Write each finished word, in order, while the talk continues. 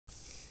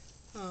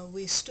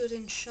We stood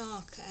in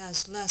shock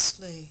as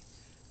Leslie,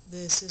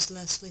 this is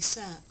Leslie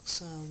Sachs,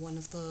 one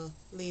of the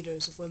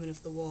leaders of Women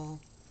of the Wall,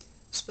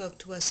 spoke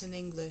to us in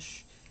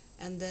English,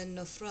 and then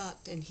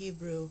Nofrat in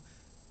Hebrew,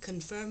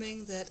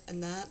 confirming that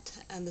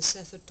Anat and the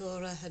Sefer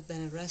Torah had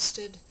been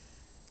arrested,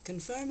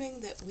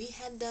 confirming that we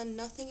had done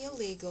nothing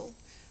illegal,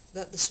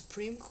 that the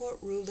Supreme Court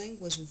ruling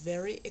was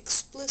very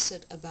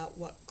explicit about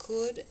what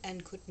could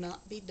and could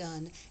not be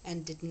done,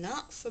 and did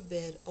not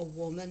forbid a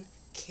woman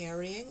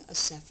carrying a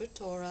Sefer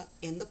Torah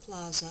in the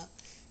plaza,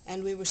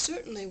 and we were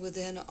certainly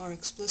within our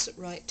explicit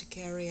right to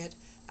carry it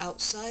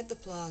outside the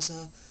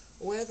plaza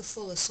where the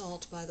full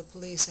assault by the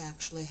police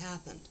actually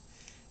happened,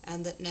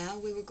 and that now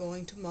we were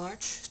going to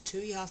march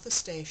to Jaffa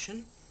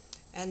Station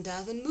and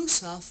daven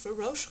Musaf for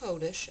Rosh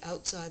Chodesh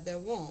outside their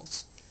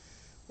walls.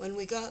 When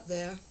we got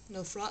there,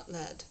 Nofrat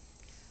led.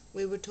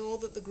 We were told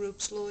that the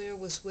group's lawyer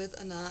was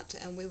with Anat,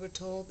 and we were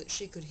told that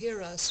she could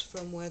hear us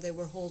from where they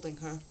were holding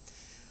her.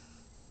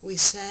 We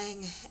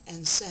sang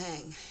and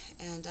sang,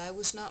 and I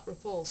was not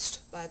repulsed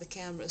by the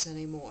cameras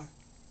anymore.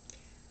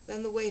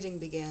 Then the waiting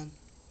began.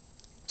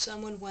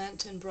 Someone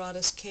went and brought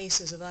us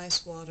cases of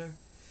ice water.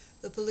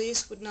 The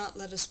police would not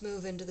let us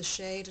move into the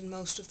shade, and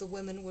most of the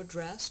women were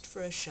dressed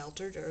for a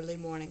sheltered early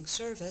morning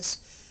service,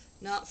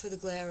 not for the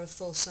glare of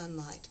full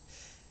sunlight.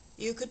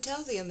 You could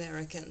tell the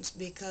Americans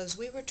because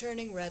we were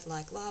turning red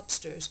like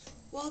lobsters,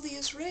 while the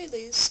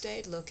Israelis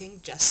stayed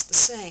looking just the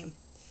same.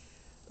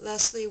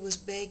 Leslie was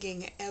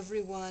begging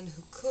everyone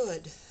who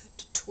could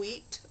to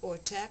tweet or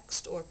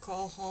text or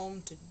call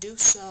home to do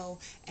so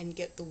and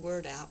get the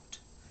word out.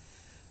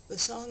 The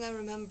song I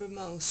remember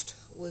most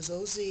was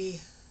Ozi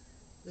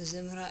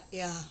V'Zimrat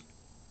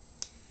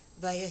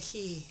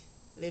Vayahi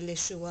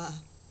Lilishua.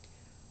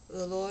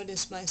 The Lord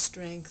is my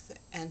strength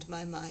and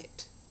my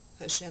might.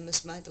 Hashem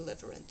is my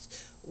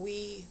deliverance.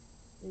 We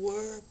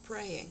were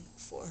praying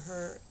for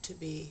her to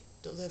be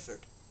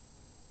delivered.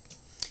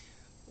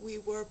 We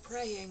were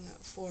praying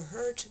for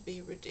her to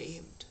be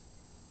redeemed,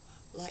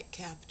 like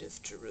captive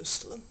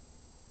Jerusalem.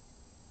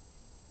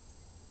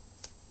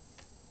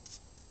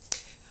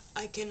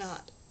 I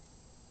cannot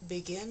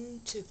begin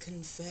to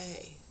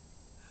convey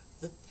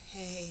the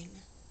pain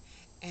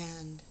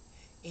and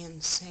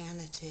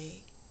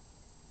insanity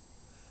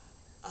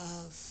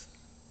of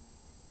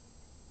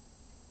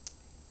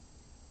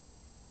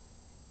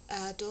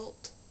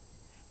adult,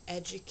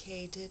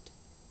 educated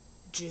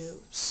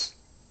Jews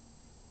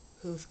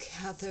who've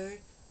gathered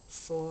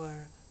for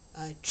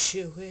a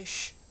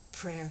Jewish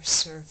prayer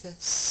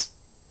service,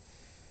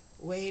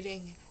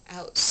 waiting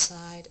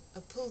outside a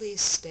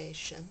police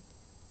station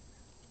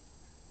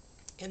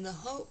in the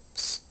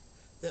hopes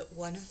that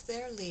one of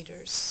their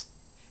leaders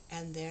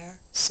and their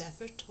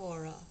Sefer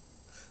Torah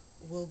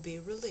will be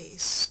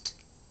released,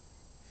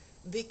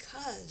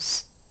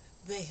 because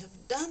they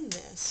have done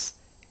this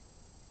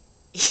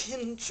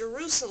in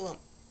Jerusalem.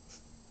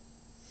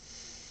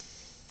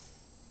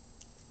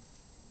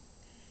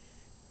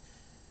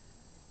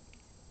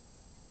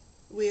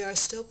 We are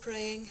still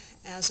praying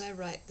as I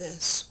write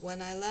this.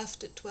 When I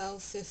left at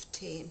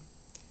 12:15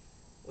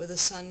 with a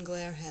sun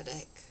glare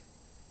headache,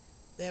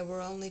 there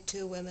were only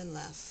 2 women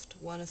left,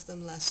 one of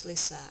them Leslie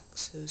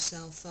Sachs, whose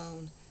cell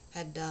phone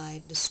had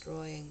died,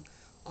 destroying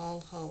all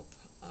hope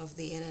of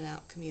the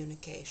in-and-out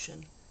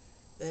communication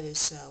that is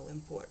so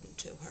important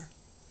to her.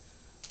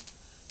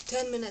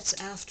 10 minutes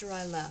after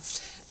I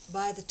left,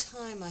 by the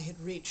time I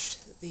had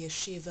reached the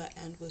yeshiva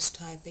and was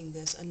typing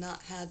this,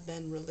 Anat had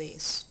been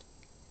released.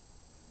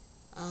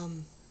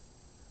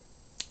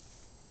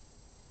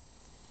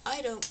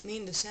 I don't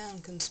mean to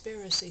sound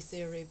conspiracy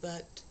theory,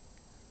 but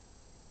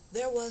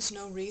there was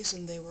no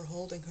reason they were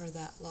holding her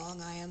that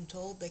long. I am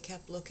told they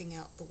kept looking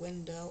out the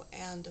window,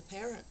 and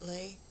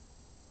apparently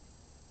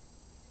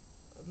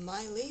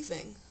my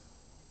leaving,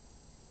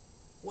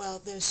 well,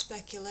 there's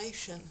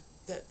speculation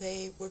that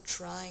they were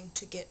trying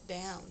to get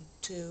down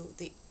to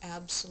the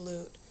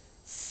absolute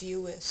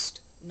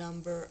fewest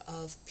number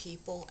of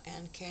people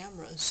and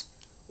cameras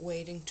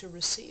waiting to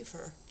receive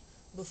her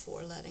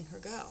before letting her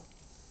go.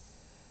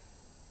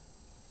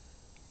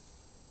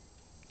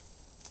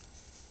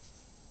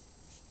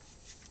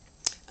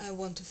 I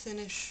want to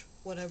finish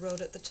what I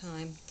wrote at the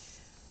time.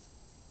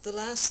 The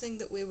last thing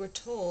that we were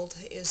told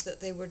is that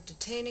they were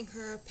detaining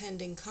her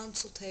pending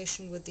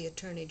consultation with the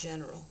Attorney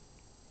General.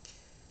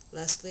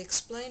 Leslie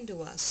explained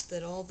to us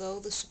that although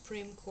the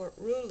Supreme Court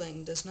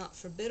ruling does not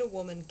forbid a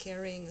woman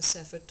carrying a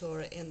Sefer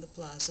Torah in the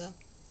plaza,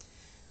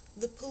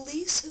 the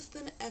police have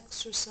been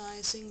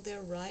exercising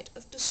their right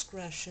of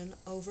discretion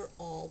over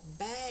all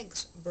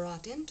bags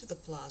brought into the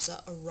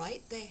plaza, a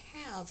right they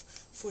have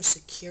for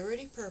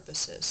security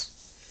purposes,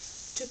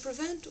 to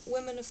prevent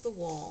Women of the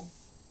Wall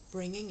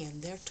bringing in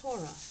their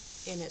Torah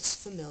in its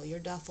familiar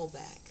duffel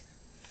bag.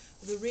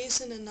 The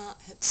reason Anat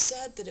had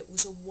said that it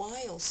was a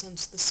while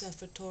since the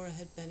Sefer Torah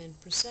had been in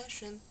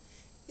procession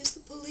is the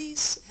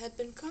police had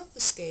been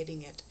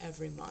confiscating it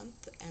every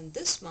month, and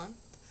this month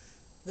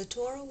the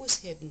Torah was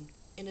hidden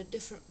in a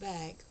different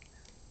bag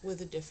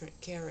with a different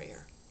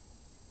carrier.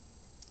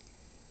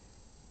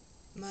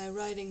 My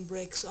writing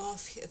breaks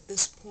off at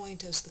this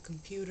point as the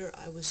computer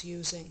I was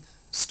using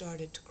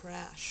started to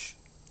crash.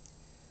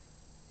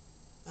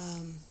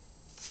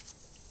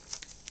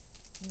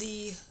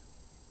 The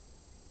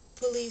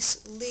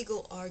police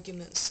legal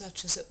argument,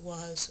 such as it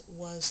was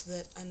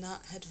that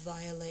Anat had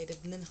violated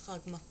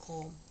Minhag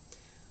Makom,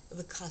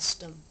 the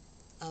custom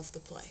of the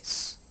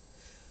place.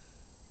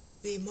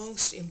 The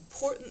most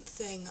important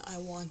thing I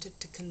wanted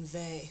to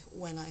convey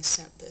when I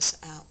sent this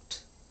out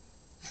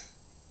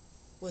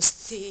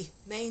was the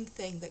main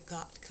thing that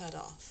got cut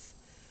off.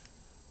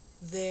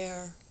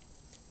 There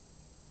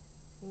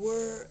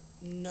were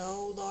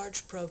no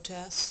large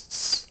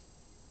protests.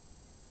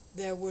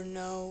 There were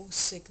no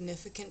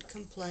significant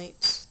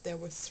complaints. There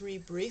were 3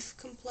 brief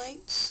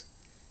complaints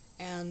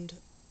and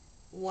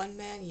one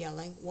man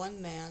yelling,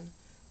 one man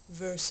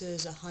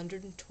versus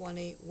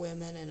 120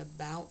 women and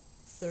about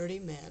 30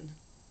 men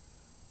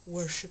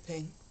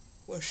worshiping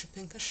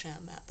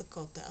Hashem at the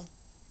Kotel.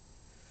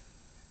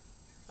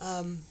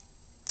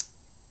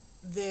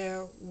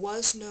 There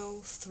was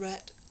no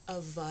threat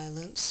of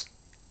violence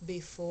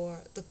before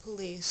the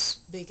police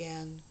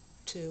began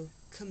to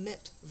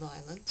commit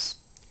violence.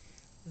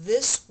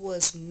 This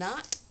was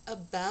not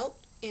about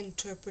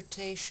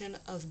interpretation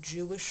of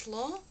Jewish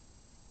law.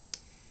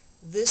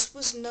 This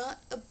was not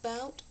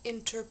about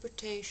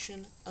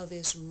interpretation of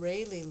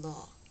Israeli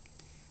law.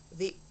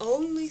 The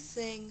only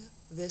thing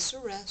this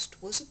arrest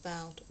was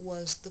about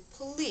was the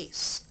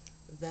police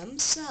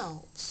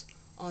themselves,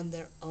 on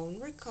their own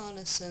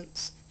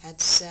reconnaissance, had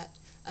set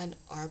an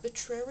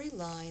arbitrary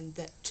line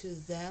that to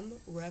them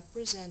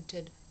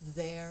represented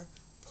their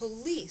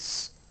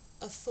police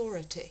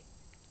authority.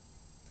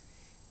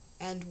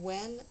 And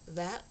when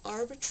that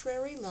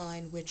arbitrary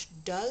line, which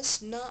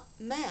does not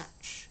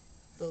match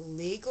the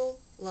legal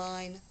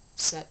line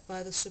set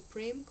by the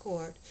Supreme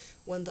Court,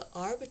 when the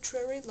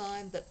arbitrary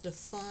line that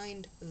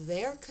defined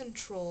their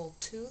control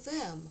to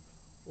them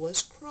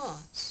was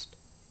crossed,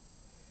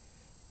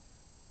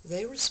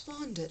 they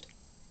responded.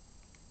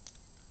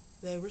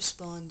 They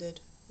responded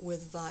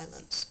with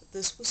violence.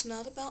 This was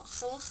not about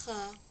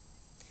halakha.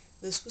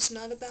 This was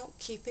not about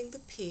keeping the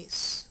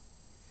peace.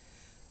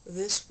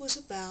 This was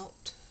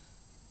about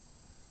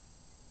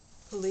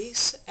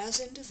police as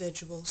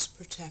individuals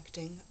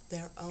protecting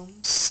their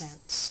own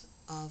sense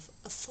of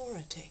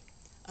authority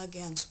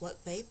against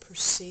what they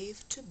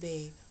perceived to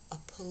be a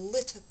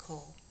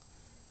political,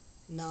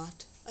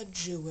 not a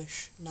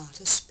Jewish, not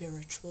a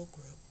spiritual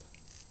group.